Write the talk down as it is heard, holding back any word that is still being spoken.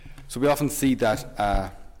So we often see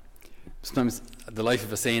that sometimes the life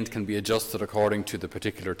of a saint can be adjusted according to the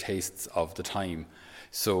particular tastes of the time.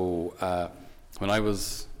 So when I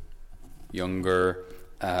was younger,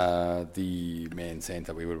 the main saint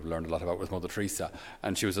that we would have learned a lot about was Mother Teresa,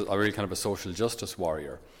 and she was a really kind of a social justice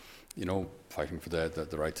warrior, you know, fighting for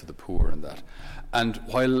the rights of the poor and that. And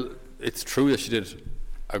while it's true that she did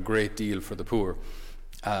a great deal for the poor,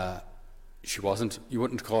 you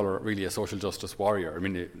wouldn't call her really a social justice warrior. I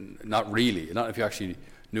mean, not really, not if you actually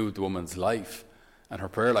knew the woman's life and her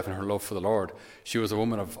prayer life and her love for the Lord. She was a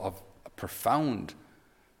woman of profound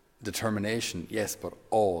determination, yes, but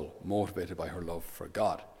all motivated by her love for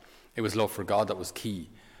God. It was love for God that was key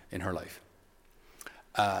in her life.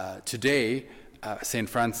 Today, St.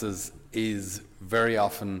 Francis is very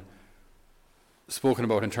often spoken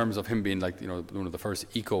about in terms of him being like, you know, one of the first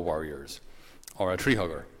eco-warriors, or a tree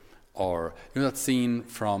hugger, or, you know, that scene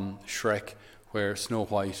from Shrek where Snow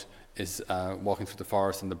White is walking through the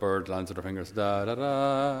forest and the bird lands with her fingers, da da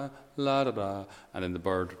da, la da da, and then the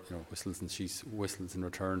bird, you know, whistles and she whistles in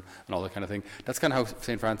return and all that kind of thing. That's kind of how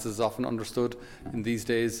St. Francis is often understood in these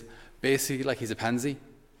days. Basically, like he's a pansy,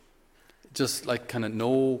 just like kind of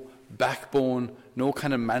no backbone, no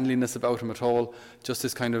kind of manliness about him at all, just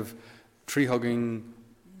this kind of tree-hugging,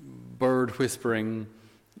 bird-whispering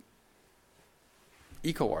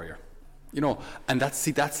eco-warrior, you know. And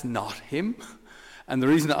that's not him. And the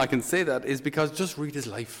reason that I can say that is because just read his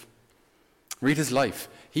life. Read his life.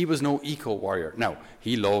 He was no eco-warrior. Now,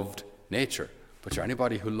 he loved nature, but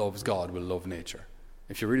anybody who loves God will love nature.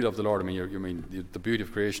 If you really love the Lord, I mean, the beauty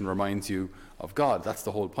of creation reminds you of God. That's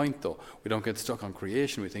the whole point, though. We don't get stuck on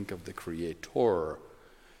creation. We think of the Creator.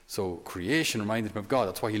 So creation reminded him of God.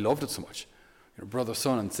 That's why he loved it so much. You know, brother,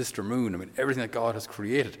 sun, and sister, moon. I mean, everything that God has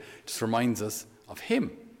created just reminds us of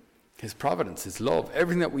Him, His providence, His love.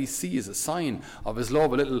 Everything that we see is a sign of His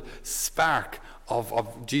love, a little spark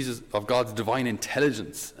of Jesus, of God's divine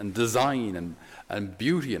intelligence and design and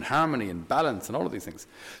beauty and harmony and balance and all of these things.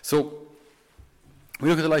 So we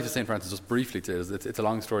look at the life of St. Francis just briefly today. It's a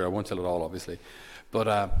long story. I won't tell it all, obviously.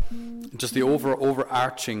 But just the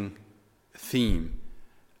overarching theme,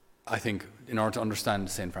 I think, in order to understand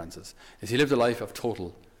St. Francis, is he lived a life of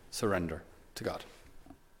total surrender to God.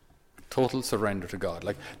 Total surrender to God.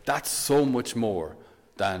 Like, that's so much more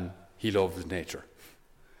than he loved nature.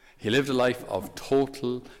 He lived a life of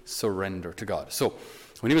total surrender to God. So,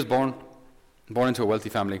 when he was born into a wealthy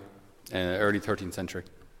family, early 13th century,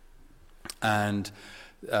 and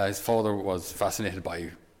his father was fascinated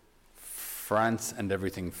by France and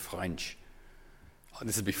everything French.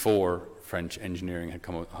 This is before French engineering had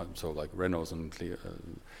come out, so like Renaults and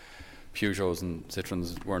Peugeots and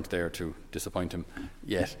Citroens weren't there to disappoint him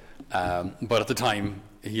yet. But at the time,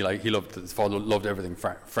 his father loved everything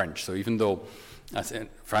French. So even though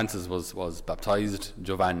Francis was baptized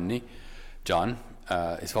John,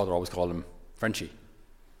 his father always called him Frenchie.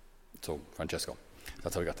 So Francesco,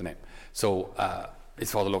 that's how he got the name. So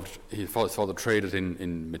his father traded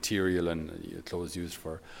in material and clothes used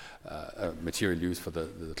for material used for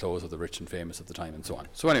the clothes of the rich and famous at the time, and so on.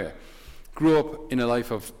 So anyway, grew up in a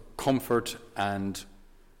life of comfort and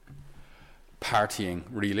partying,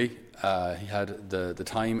 really. He had the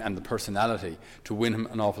time and the personality to win him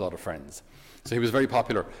an awful lot of friends. So he was very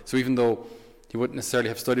popular. So even though he wouldn't necessarily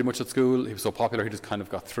have studied much at school, he was so popular he just kind of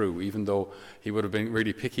got through. Even though he would have been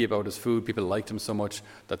really picky about his food, people liked him so much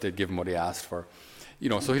that they'd give him what he asked for. You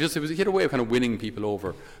know, so he had a way of kind of winning people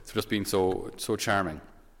over through just being so charming.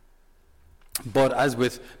 But as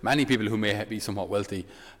with many people who may be somewhat wealthy,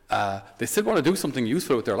 they still want to do something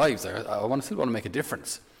useful with their lives. I still want to make a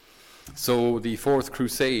difference. So the Fourth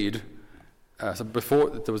Crusade, before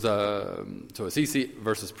there was Assisi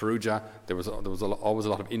versus Perugia, there was always a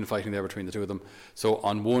lot of infighting there between the two of them. So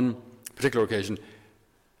on one particular occasion,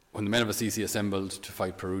 when the men of Assisi assembled to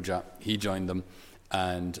fight Perugia, he joined them,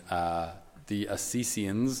 and the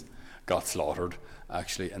Assisians got slaughtered,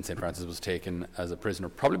 actually, and St. Francis was taken as a prisoner,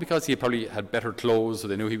 probably because he had better clothes, so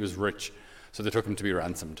they knew he was rich, so they took him to be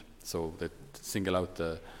ransomed. So they single out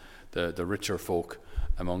the richer folk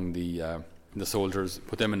among the soldiers,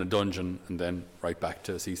 put them in a dungeon, and then right back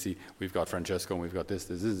to Assisi. We've got Francesco, and we've got this,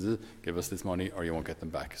 give us this money, or you won't get them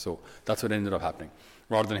back. So that's what ended up happening.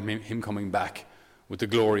 Rather than him coming back with the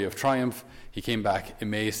glory of triumph, he came back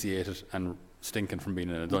emaciated and stinking from being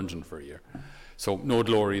in a dungeon for a year. So no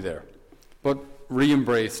glory there. But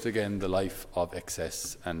re-embraced again the life of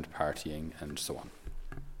excess and partying and so on.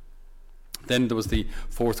 Then there was the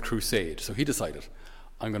Fourth Crusade. So he decided,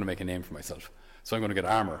 I'm going to make a name for myself. So I'm going to get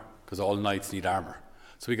armour, because all knights need armour.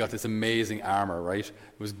 So we got this amazing armour, right?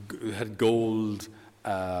 It had gold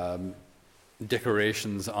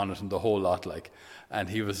decorations on it and the whole lot, like, and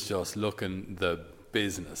he was just looking the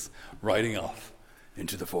business, riding off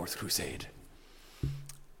into the Fourth Crusade.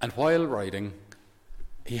 And while riding,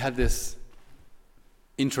 he had this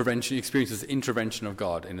intervention, he experienced this intervention of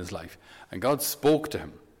God in his life. And God spoke to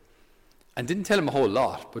him and didn't tell him a whole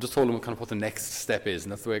lot, but just told him kind of what the next step is.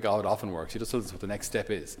 And that's the way God often works. He just tells us what the next step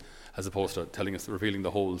is, as opposed to telling us, revealing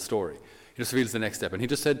the whole story. He just reveals the next step. And he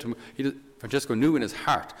just said to him, Francesco knew in his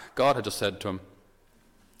heart, God had just said to him,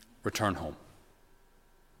 return home.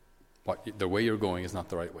 The way you're going is not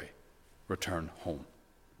the right way. Return home.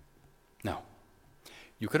 Now,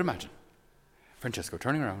 you could imagine Francesco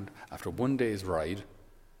turning around after one day's ride,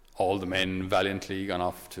 all the men valiantly gone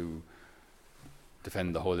off to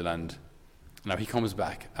defend the Holy Land. Now he comes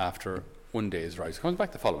back after one day's ride. He comes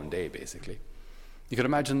back the following day, basically. You could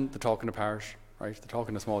imagine the talk in the parish, right? The talk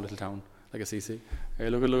in a small little town like Assisi. Hey,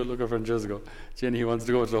 look at Francesco. Jenny, he wants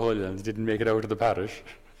to go to the Holy Land. He didn't make it out of the parish.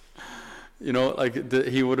 You know, like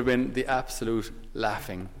he would have been the absolute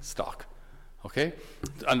laughing stock. Okay,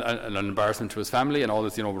 and an embarrassment to his family, and all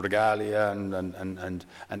this, regalia and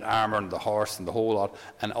armour and the horse and the whole lot,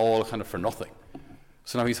 and all kind of for nothing.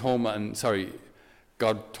 So now he's home, and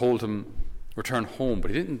God told him return home,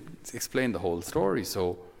 but he didn't explain the whole story.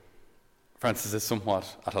 So Francis is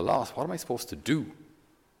somewhat at a loss. What am I supposed to do?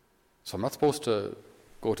 So I'm not supposed to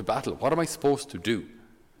go to battle. What am I supposed to do?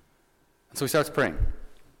 And so he starts praying,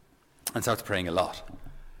 and starts praying a lot.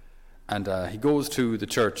 And he goes to the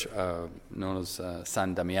church known as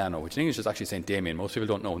San Damiano, which in English is actually St. Damien. Most people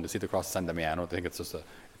don't know when they see the cross San Damiano. They think it's just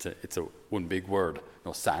it's a one big word.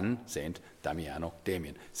 No, San, Saint, Damiano,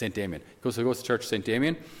 Damien, St. Damien. So he goes to church St.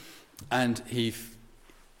 Damien, and he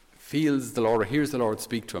feels the Lord, or hears the Lord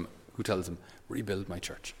speak to him, who tells him, rebuild my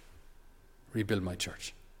church. Rebuild my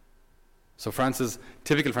church. So Francis,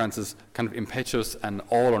 typical Francis, kind of impetuous and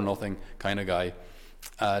all or nothing kind of guy,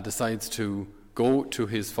 decides to go to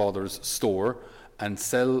his father's store and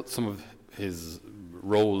sell some of his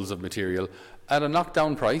rolls of material at a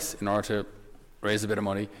knockdown price in order to raise a bit of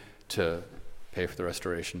money to pay for the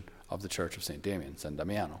restoration of the church of St. Damien, San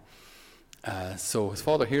Damiano. So his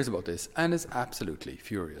father hears about this and is absolutely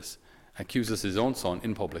furious, accuses his own son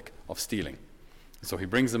in public of stealing. So he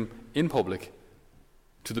brings him in public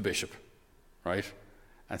to the bishop, right,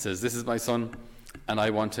 and says, this is my son, and I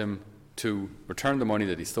want him to return the money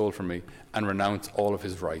that he stole from me and renounce all of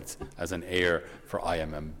his rights as an heir, for I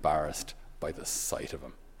am embarrassed by the sight of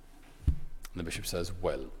him. And the bishop says,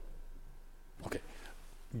 well, okay,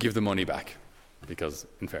 give the money back, because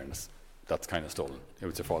in fairness, that's kind of stolen. It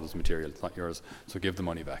was your father's material, it's not yours, so give the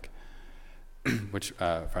money back, which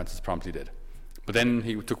Francis promptly did. But then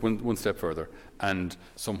he took one step further and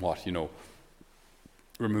somewhat,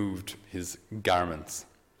 removed his garments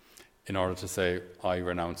in order to say, I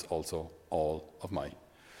renounce also all of my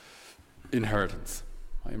inheritance.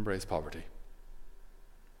 I embrace poverty.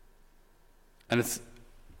 And it's,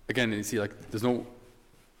 again, you see, like, there's no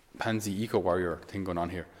pansy eco-warrior thing going on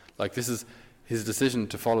here. Like, this is, his decision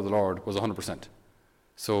to follow the Lord was 100%.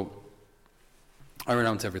 So, I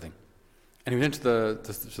renounce everything. And he went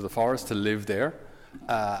into the forest to live there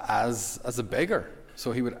as a beggar.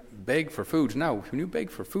 So he would beg for food. Now, when you beg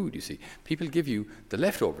for food, you see, people give you the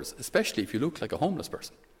leftovers, especially if you look like a homeless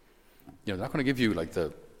person. They're not going to give you like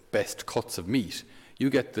the best cuts of meat. You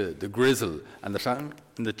get the grizzle and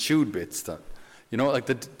the chewed bits that, like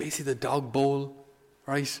basically the dog bowl,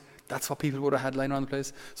 right? That's what people would have had lying around the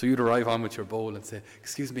place. So you'd arrive on with your bowl and say,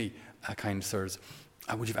 excuse me, kind sirs,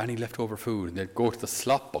 would you have any leftover food? And they'd go to the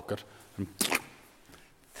slop bucket and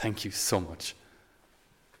thank you so much.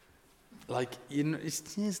 Like,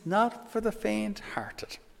 it's not for the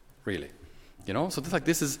faint-hearted, really. So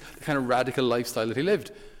this is the kind of radical lifestyle that he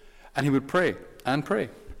lived. And he would pray and pray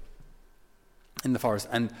in the forest.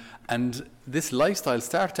 And this lifestyle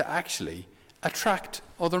started to actually attract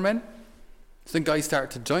other men. So then guys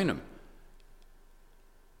started to join him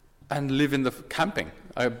and live in the camping,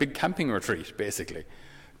 a big camping retreat, basically.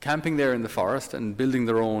 Camping there in the forest and building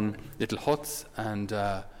their own little huts and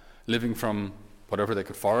living from whatever they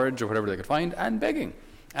could forage or whatever they could find, and begging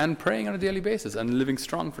and praying on a daily basis and living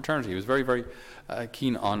strong fraternity. He was very, very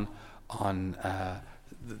keen on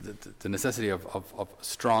the necessity of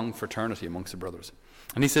strong fraternity amongst the brothers.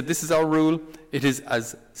 And he said, this is our rule. It is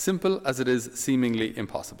as simple as it is seemingly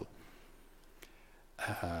impossible.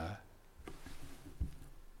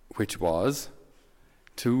 Which was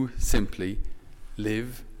to simply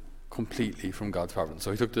live completely from God's providence.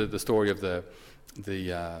 So he took the story of the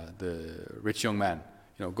rich young man.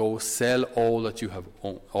 Go sell all that you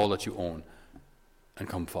own, and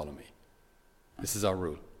come follow me. This is our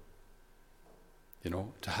rule.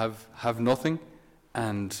 to have nothing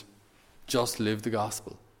and just live the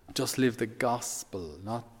gospel. Just live the gospel,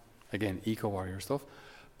 not, again, eco-warrior stuff,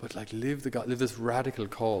 but like live this radical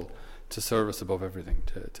call to service above everything,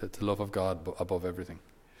 to love of God above everything.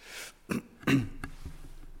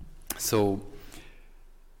 So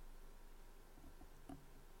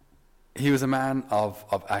he was a man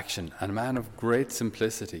of action, and a man of great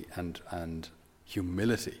simplicity and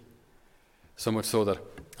humility. So much so that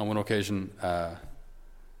on one occasion,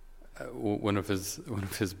 one of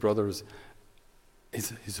his brothers,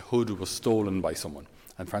 his hood was stolen by someone,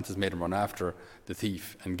 and Francis made him run after the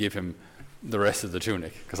thief and give him the rest of the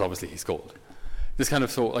tunic, because obviously he's cold. This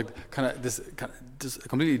just a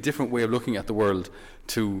completely different way of looking at the world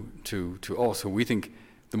to us. So we think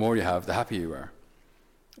the more you have, the happier you are.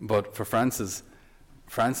 But for Francis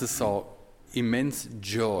saw immense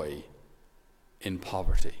joy in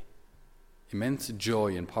poverty. Immense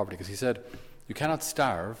joy in poverty, because he said, you cannot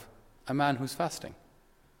starve a man who's fasting.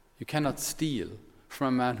 You cannot steal from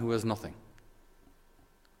a man who has nothing.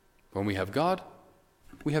 When we have God,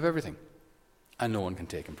 we have everything, and no one can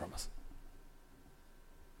take him from us.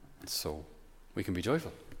 So we can be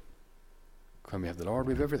joyful. When we have the Lord,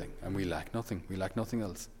 we have everything, and we lack nothing. We lack nothing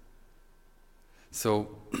else. So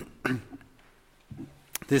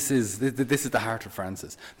this is the heart of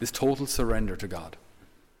Francis, this total surrender to God.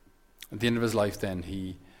 At the end of his life then,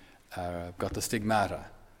 he got the stigmata,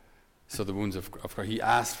 so the wounds of he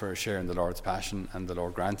asked for a share in the Lord's passion, and the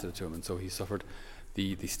Lord granted it to him, and so he suffered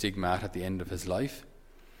the stigmata at the end of his life,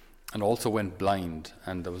 and also went blind,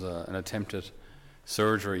 and there was an attempted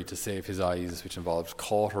surgery to save his eyes, which involved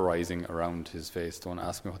cauterizing around his face. Don't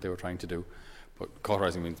ask me what they were trying to do, but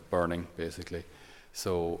cauterizing means burning, basically.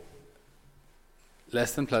 So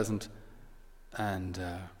less than pleasant, and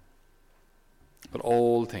but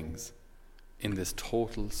all things in this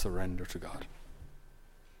total surrender to God.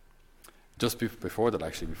 Just before that,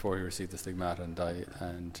 actually, before he received the stigmata and died,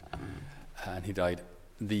 and he died,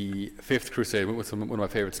 the Fifth Crusade, one of my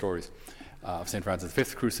favorite stories of St. Francis, the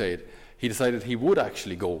Fifth Crusade, he decided he would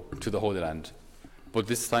actually go to the Holy Land. But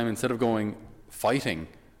this time, instead of going fighting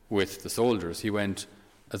with the soldiers, he went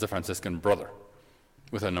as a Franciscan brother,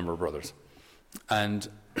 with a number of brothers. And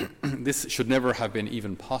this should never have been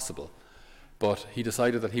even possible. But he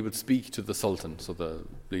decided that he would speak to the Sultan, so the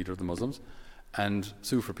leader of the Muslims, and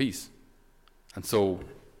sue for peace. And so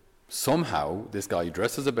somehow this guy,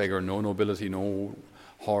 dressed as a beggar, no nobility, no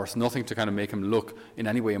horse, nothing to kind of make him look in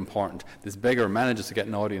any way important, this beggar manages to get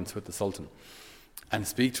an audience with the Sultan and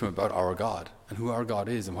speak to him about our God and who our God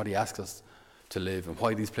is and what he asks us to live and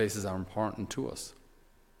why these places are important to us.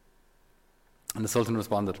 And the Sultan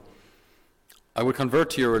responded, I would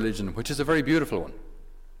convert to your religion, which is a very beautiful one,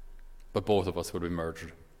 but both of us would be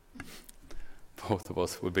murdered. Both of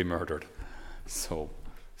us would be murdered. So,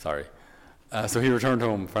 sorry. So he returned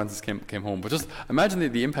home. Francis came home. But just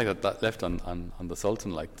imagine the impact that left on the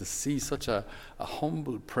Sultan, like to see such a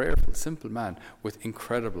humble, prayerful, simple man with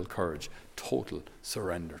incredible courage, total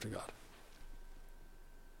surrender to God.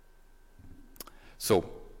 So,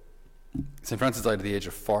 St. Francis died at the age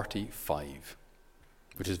of 45,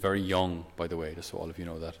 which is very young, by the way, just so all of you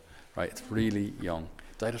know that. Right? It's really young.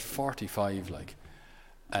 Died at 45,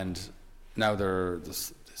 and now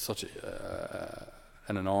there's such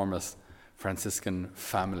an enormous Franciscan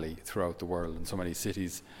family throughout the world, and so many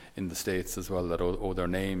cities in the States as well that owe their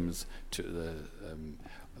names to the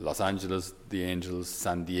Los Angeles, the Angels,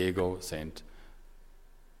 San Diego, Saint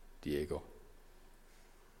Diego.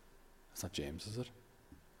 It's not James, is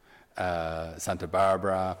it? Santa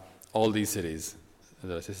Barbara, all these cities.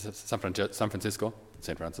 San Francisco,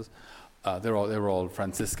 St. Francis. They were all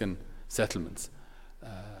Franciscan settlements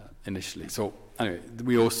initially. So anyway,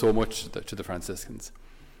 we owe so much to the Franciscans.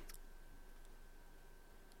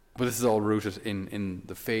 But this is all rooted in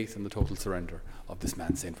the faith and the total surrender of this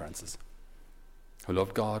man, St. Francis, who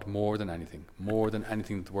loved God more than anything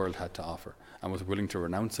that the world had to offer, and was willing to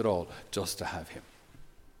renounce it all just to have him.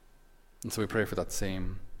 And so we pray for that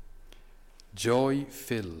same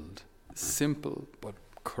joy-filled, simple, but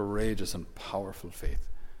courageous and powerful faith,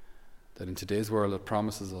 that in today's world that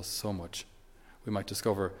promises us so much, we might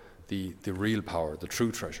discover the real power, the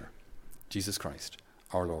true treasure, Jesus Christ,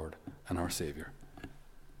 our Lord and our Saviour.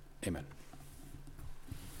 Amen.